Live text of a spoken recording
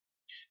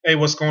Hey,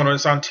 what's going on?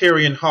 It's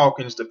Ontarian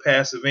Hawkins, the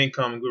passive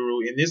income guru.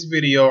 In this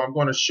video, I'm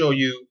going to show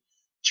you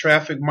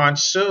Traffic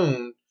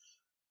Monsoon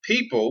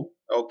people.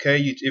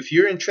 Okay, if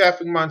you're in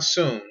Traffic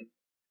Monsoon,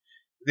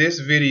 this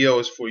video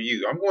is for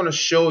you. I'm going to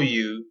show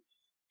you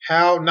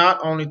how not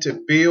only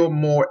to build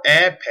more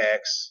ad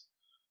packs,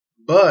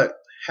 but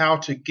how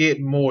to get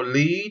more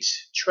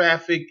leads,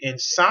 traffic, and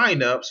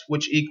signups,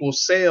 which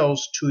equals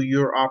sales to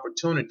your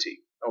opportunity.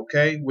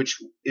 Okay, which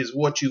is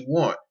what you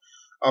want.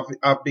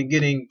 I've been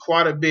getting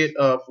quite a bit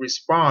of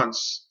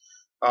response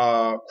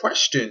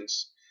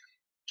questions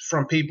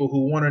from people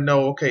who want to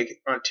know, okay,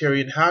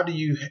 Ontarian, how do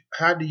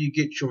you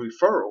get your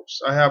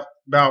referrals? I have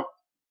about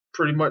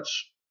pretty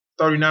much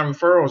 39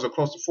 referrals, or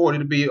close to 40,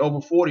 to be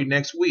over 40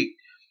 next week,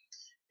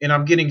 and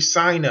I'm getting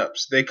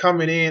signups. They're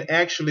coming in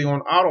actually on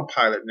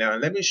autopilot now.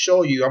 And let me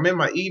show you. I'm in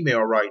my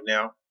email right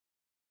now,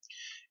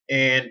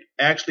 and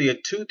actually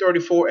at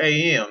 2:34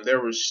 a.m.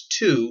 there was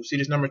two. See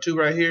this number 2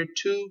 right here?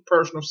 2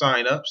 personal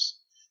signups.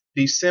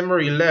 December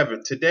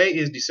 11th. Today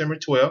is December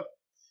 12th.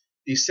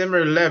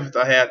 December 11th,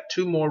 I had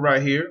 2 more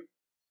right here.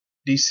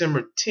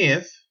 December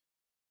 10th,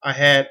 I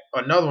had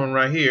another one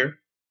right here.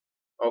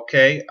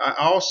 Okay. I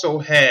also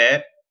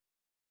had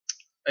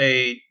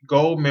a new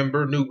gold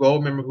member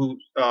who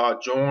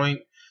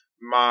joined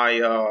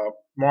my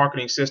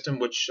marketing system,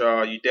 which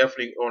you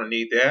definitely going to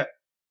need that.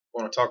 I'm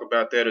going to talk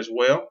about that as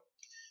well.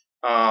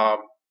 Um,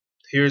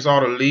 Here's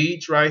all the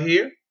leads right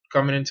here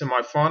coming into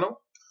my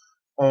funnel.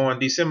 On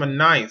December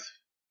 9th,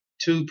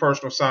 2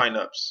 personal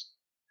signups.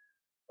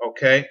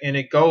 Okay, and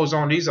it goes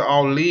on. These are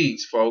all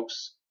leads,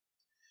 folks.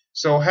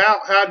 So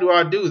how do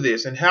I do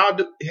this, and how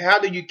do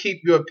you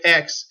keep your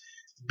packs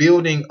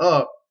building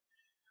up,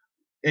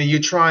 and you're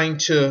trying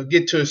to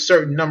get to a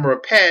certain number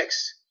of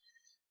packs,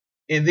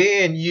 and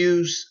then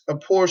use a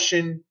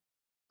portion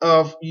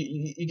of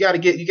you got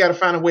to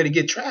find a way to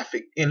get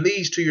traffic and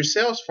leads to your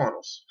sales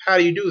funnels. How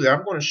do you do that?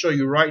 I'm going to show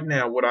you right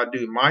now what I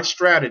do, my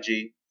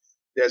strategy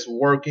that's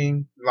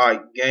working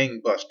like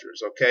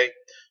gangbusters. Okay,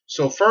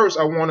 so first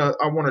I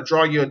want to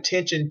draw your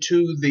attention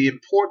to the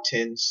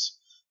importance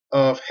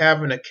of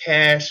having a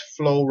cash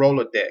flow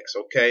Rolodex.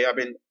 Okay,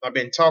 I've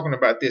been talking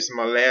about this in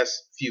my last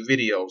few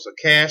videos. A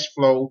cash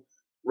flow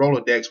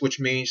Rolodex, which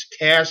means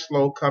cash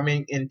flow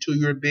coming into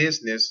your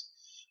business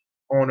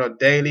on a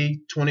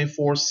daily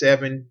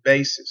 24/7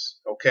 basis.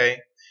 Okay,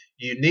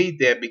 you need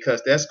that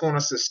because that's going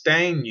to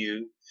sustain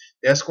you.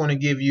 That's going to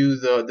give you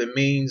the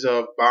means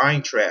of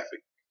buying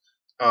traffic,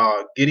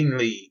 getting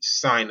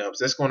leads, signups.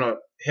 That's going to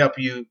help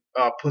you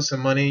put some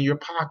money in your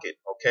pocket.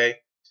 Okay,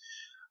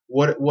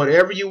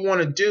 whatever you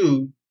want to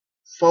do,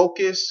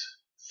 focus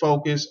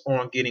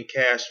on getting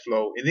cash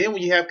flow. And then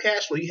when you have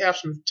cash flow, you have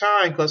some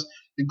time, because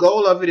the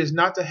goal of it is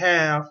not to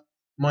have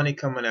money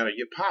coming out of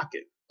your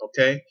pocket.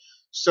 Okay,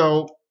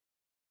 so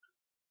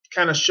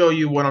kind of show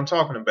you what I'm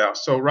talking about.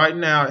 So right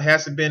now, it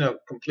hasn't been a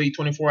complete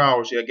 24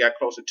 hours yet. I got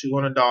close to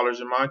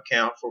 $200 in my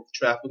account for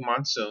Traffic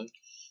Monsoon.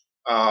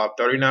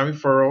 39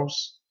 referrals,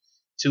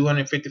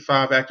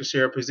 255 active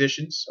share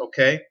positions.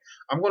 Okay,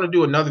 I'm going to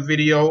do another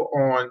video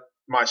on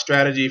my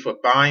strategy for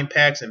buying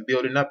packs and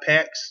building up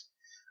packs.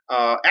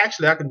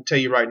 Actually, I can tell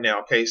you right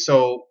now. Okay,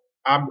 so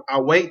I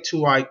wait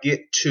till I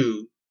get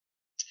to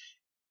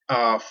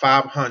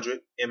 500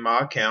 in my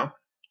account,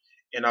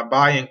 and I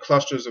buy in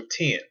clusters of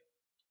 10.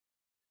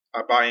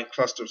 I buy in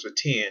clusters of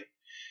 10.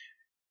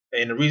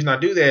 And the reason I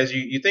do that is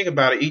you think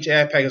about it, each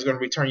ad pack is going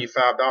to return you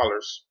 $5.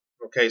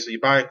 Okay, so you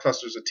buy in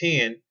clusters of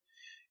 10,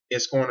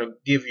 it's going to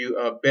give you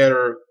a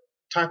better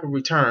type of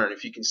return,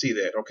 if you can see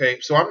that. Okay,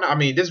 so I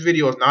mean, this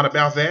video is not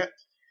about that.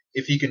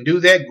 If you can do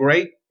that,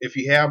 great. If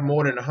you have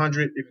more than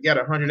 100, if you got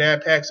 100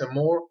 ad packs or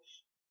more,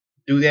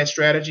 do that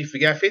strategy. If you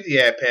got 50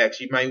 ad packs,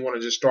 you might want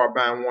to just start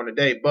buying one a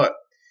day. But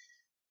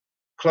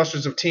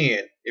clusters of 10.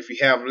 If you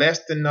have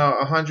less than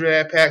 100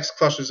 ad packs,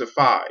 clusters of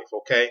 5.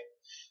 Okay,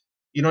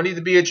 you don't need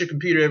to be at your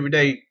computer every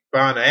day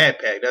buying an ad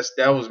pack.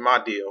 That was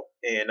my deal,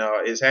 and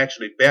it's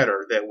actually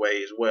better that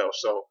way as well.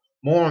 So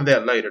more on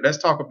that later. Let's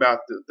talk about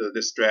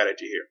this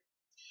strategy here.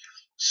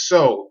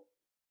 So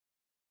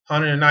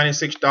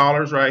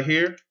 $196 right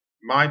here.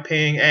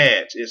 Mypaying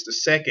ads is the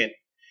second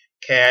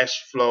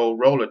cash flow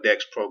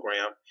Rolodex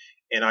program,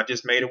 and I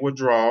just made a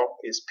withdrawal.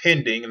 It's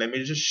pending. Let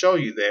me just show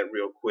you that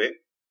real quick,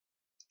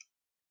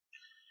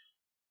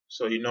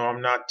 so you know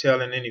I'm not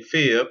telling any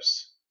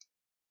fibs.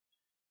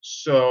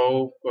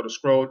 So go to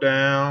scroll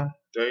down.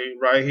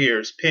 Right here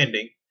is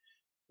pending.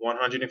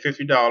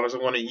 $150. I'm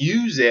going to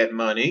use that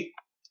money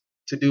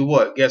to do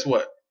what? Guess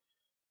what?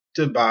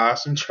 To buy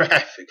some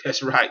traffic.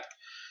 That's right.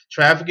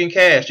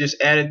 Trafficncash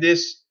just added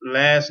this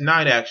last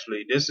night.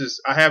 Actually,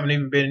 I haven't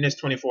even been in this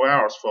 24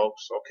 hours,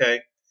 folks.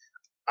 Okay,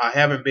 I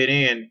haven't been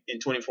in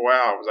 24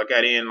 hours. I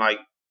got in like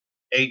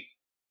 8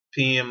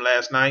 p.m.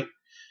 last night.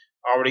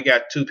 I already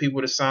got 2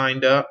 people that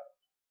signed up.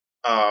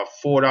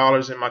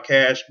 $4 in my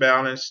cash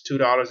balance,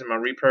 $2 in my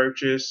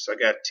repurchase. I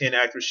got 10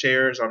 active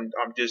shares. I'm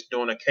just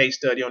doing a case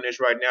study on this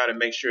right now to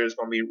make sure it's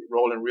going to be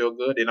rolling real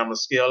good. Then I'm going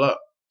to scale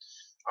up.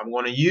 I'm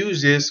going to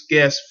use this,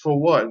 guess for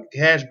what?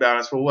 Cash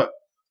balance for what?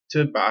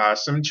 to buy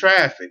some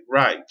traffic,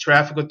 right?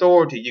 Traffic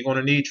authority. You're going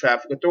to need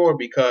traffic authority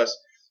because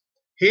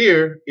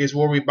here is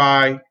where we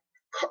buy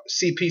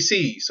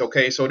CPCs.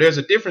 Okay, so there's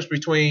a difference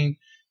between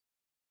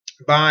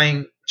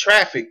buying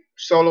traffic,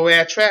 solo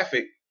ad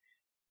traffic,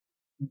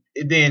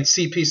 then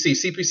CPC.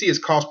 CPC is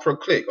cost per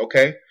click.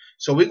 Okay,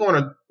 so we're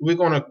gonna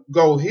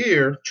go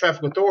here,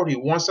 traffic authority,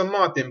 once a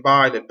month and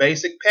buy the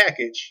basic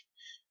package,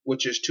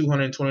 which is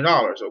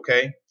 $220.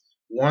 Okay,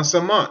 once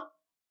a month.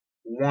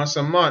 Once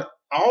a month.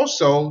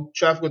 Also,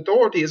 traffic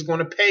authority is going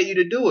to pay you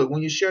to do it.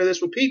 When you share this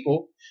with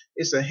people,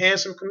 it's a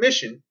handsome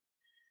commission,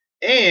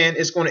 and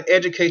it's going to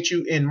educate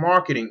you in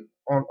marketing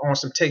on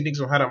some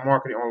techniques on how to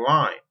market it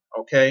online.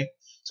 Okay,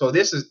 so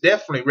this is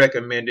definitely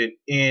recommended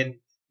in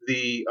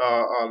the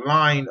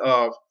line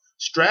of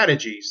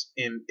strategies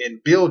in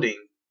building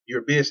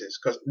your business,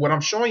 because what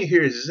I'm showing you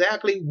here is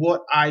exactly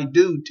what I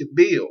do to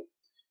build.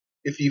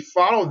 If you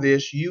follow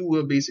this, you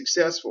will be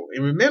successful.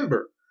 And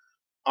remember,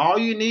 all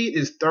you need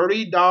is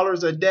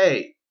 $30 a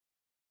day,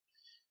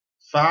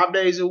 5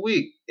 days a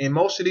week. In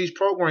most of these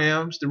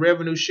programs, the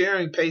revenue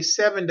sharing pays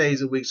 7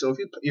 days a week. So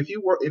if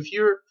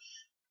you're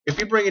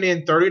bringing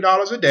in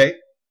 $30 a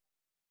day,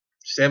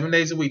 7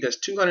 days a week, that's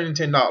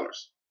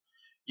 $210.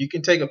 You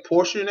can take a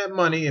portion of that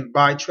money and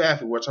buy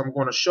traffic, which I'm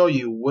going to show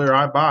you where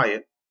I buy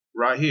it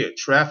right here,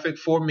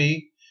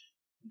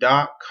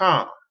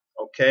 trafficforme.com.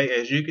 Okay,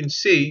 as you can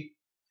see,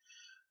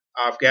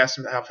 I've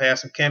had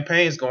some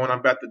campaigns going. I'm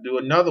about to do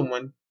another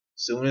one.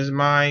 As soon as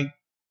my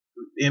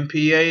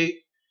MPA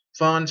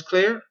funds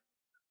clear,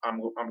 I'm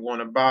going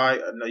to buy.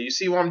 Now you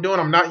see what I'm doing?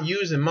 I'm not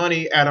using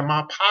money out of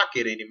my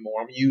pocket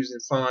anymore. I'm using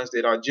funds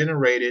that are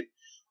generated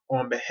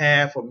on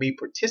behalf of me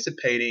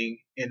participating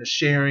in the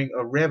sharing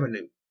of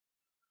revenue.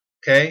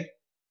 Okay,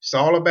 it's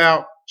all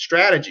about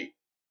strategy.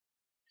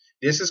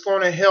 This is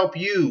going to help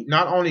you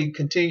not only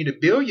continue to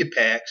build your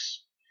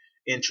packs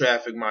in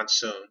Traffic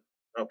Monsoon,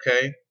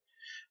 okay,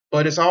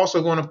 but it's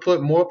also going to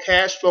put more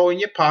cash flow in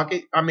your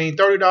pocket. I mean,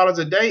 $30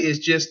 a day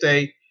is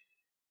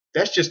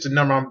that's just a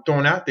number I'm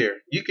throwing out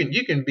there. You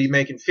can be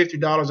making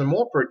 $50 or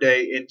more per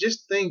day, and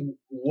just think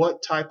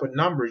what type of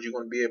numbers you're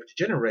going to be able to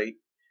generate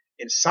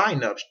in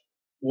signups.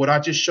 What I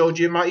just showed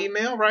you in my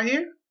email right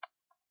here,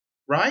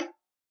 right?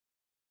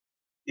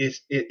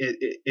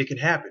 It can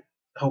happen.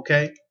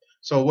 Okay.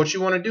 So what you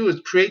want to do is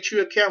create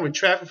your account with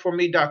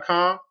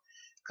trafficforme.com.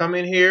 Come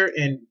in here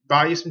and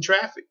buy you some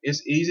traffic.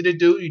 It's easy to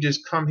do. You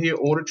just come here,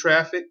 order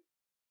traffic,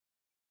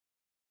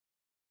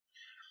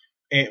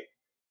 and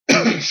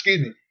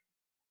excuse me.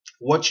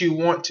 What you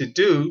want to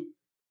do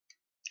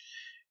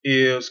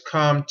is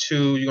you're going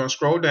to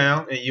scroll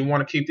down, and you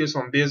want to keep this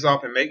on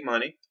BizOp and make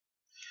money.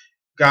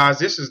 Guys,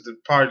 this is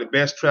probably the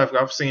best traffic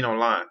I've seen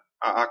online.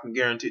 I can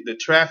guarantee the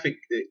traffic,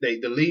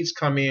 the leads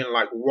come in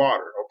like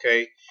water,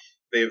 okay?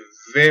 They're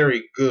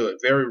very good,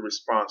 very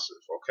responsive,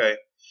 okay?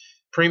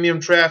 Premium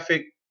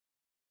traffic,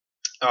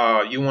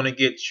 you want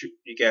to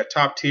you got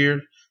top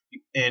tier.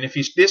 And if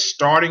you're just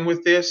starting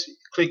with this,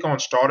 click on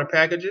starter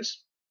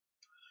packages.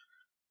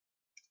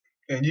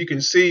 And you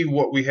can see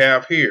what we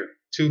have here.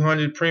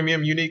 200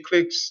 premium unique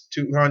clicks,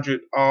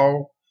 200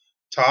 all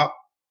top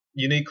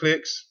unique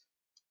clicks.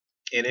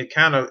 And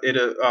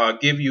it'll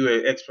give you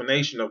an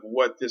explanation of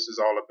what this is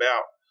all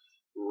about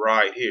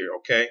right here,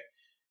 okay?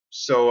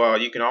 So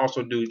you can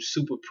also do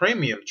super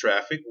premium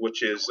traffic,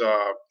 which is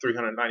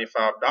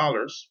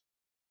 $395.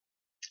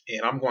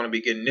 And I'm going to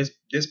be getting this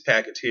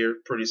package here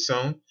pretty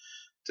soon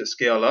to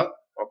scale up,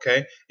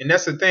 okay? And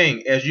that's the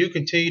thing, as you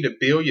continue to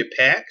build your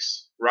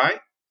packs, right?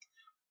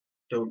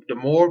 The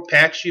more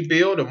packs you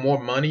build, the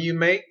more money you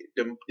make,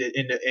 and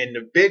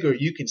the bigger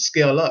you can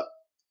scale up.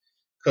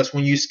 Because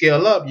when you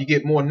scale up, you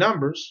get more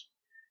numbers.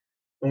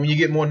 And when you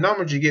get more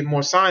numbers, you get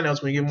more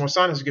signups. When you get more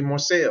signups, you get more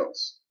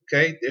sales.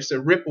 Okay? It's a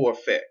ripple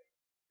effect.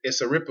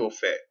 It's a ripple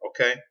effect.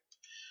 Okay?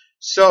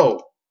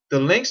 So the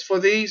links for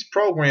these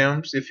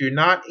programs, if you're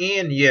not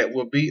in yet,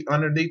 will be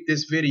underneath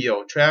this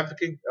video.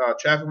 Traffic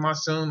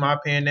Monsoon,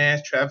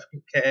 Mypaying,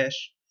 Trafficncash,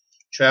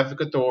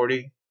 Traffic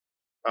Authority,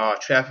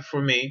 Traffic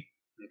for Me.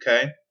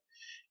 Okay?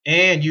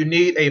 And you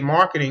need a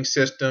marketing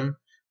system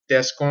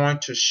that's going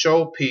to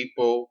show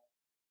people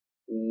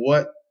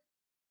what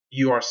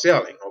you are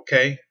selling,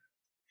 okay?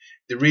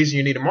 The reason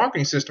you need a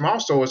marketing system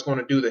also is going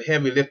to do the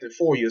heavy lifting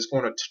for you. It's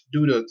going to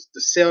do the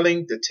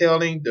selling, the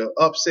telling, the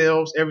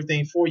upsells,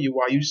 everything for you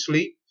while you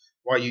sleep,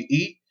 while you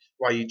eat,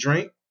 while you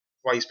drink,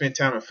 while you spend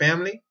time with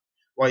family,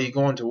 while you're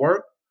going to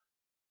work.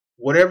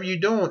 Whatever you're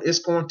doing, it's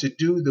going to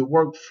do the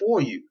work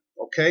for you,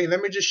 okay? Let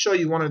me just show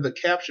you one of the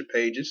capture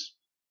pages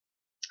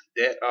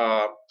that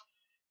I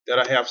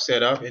have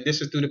set up, and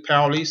this is through the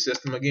Power Lead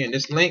system. Again,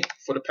 this link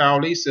for the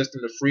Power Lead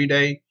system, the free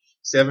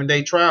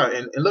 7-day trial.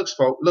 And look,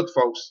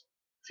 folks,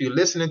 if you're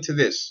listening to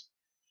this,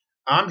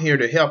 I'm here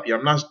to help you.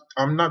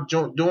 I'm not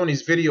doing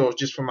these videos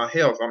just for my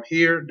health. I'm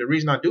here. The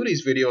reason I do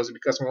these videos is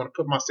because I want to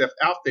put myself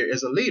out there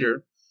as a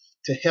leader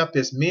to help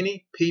as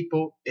many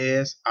people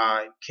as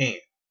I can.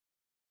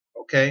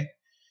 Okay,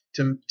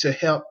 to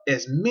help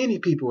as many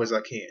people as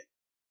I can.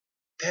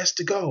 That's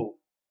the goal.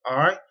 All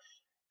right.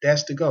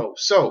 That's the goal.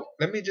 So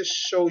let me just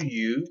show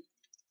you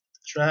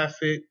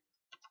traffic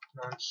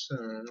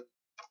monsoon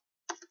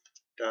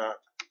dot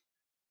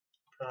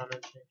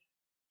prodigy.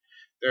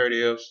 There it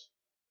is.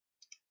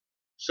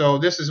 So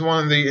this is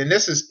one of the, and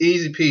this is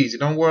easy peasy.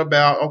 Don't worry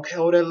about, okay,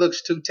 oh, that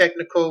looks too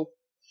technical.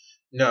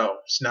 No,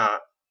 it's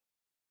not.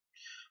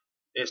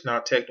 It's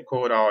not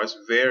technical at all. It's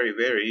very,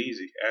 very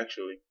easy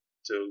actually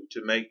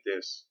to make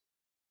this.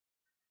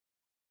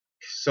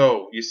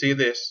 So you see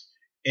this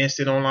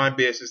instant online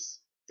business,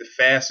 the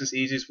fastest,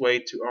 easiest way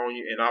to own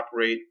and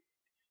operate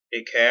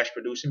a cash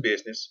producing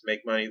business,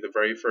 make money the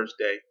very first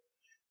day.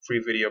 Free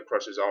video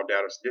process all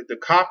data. The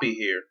copy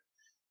here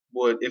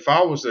would, if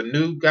I was a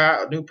new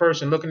guy, a new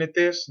person looking at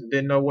this and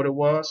didn't know what it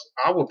was,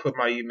 I would put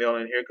my email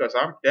in here because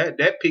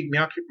that piqued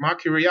my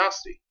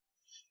curiosity.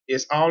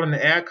 It's all in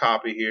the ad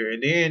copy here,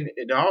 and then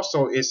it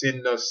also is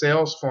in the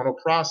sales funnel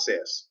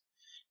process,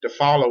 the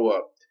follow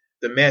up,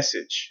 the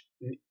message.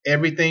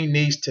 Everything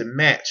needs to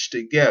match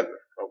together.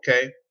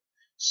 Okay,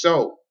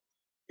 so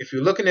if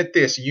you're looking at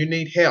this and you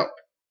need help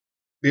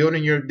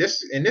building your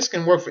this, and this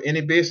can work for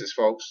any business,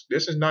 folks.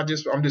 This is not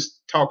just, I'm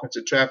just talking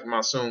to Traffic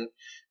Monsoon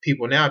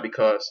people now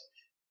because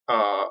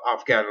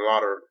I've got a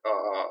lot of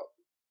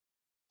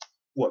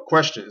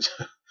questions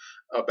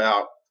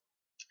about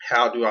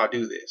how do I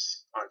do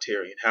this,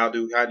 Ontarian? How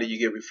do you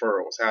get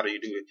referrals? How do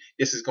you do it?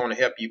 This is going to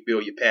help you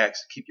build your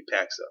packs, keep your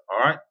packs up.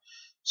 All right.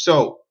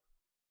 So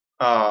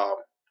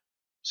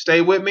stay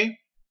with me.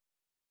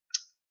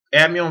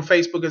 Add me on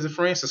Facebook as a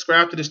friend.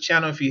 Subscribe to this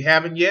channel if you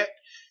haven't yet.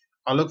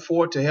 I look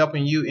forward to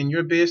helping you in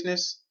your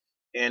business,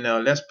 and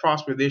let's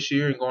prosper this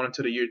year and going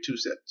into the year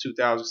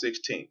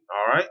 2016.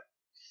 All right.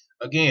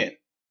 Again,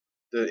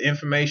 the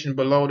information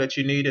below that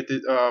you need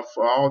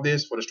for all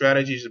this, for the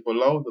strategies, is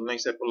below. The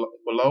links that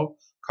below.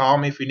 Call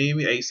me if you need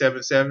me,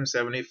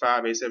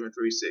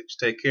 877-785-8736.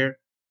 Take care.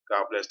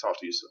 God bless. Talk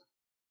to you soon.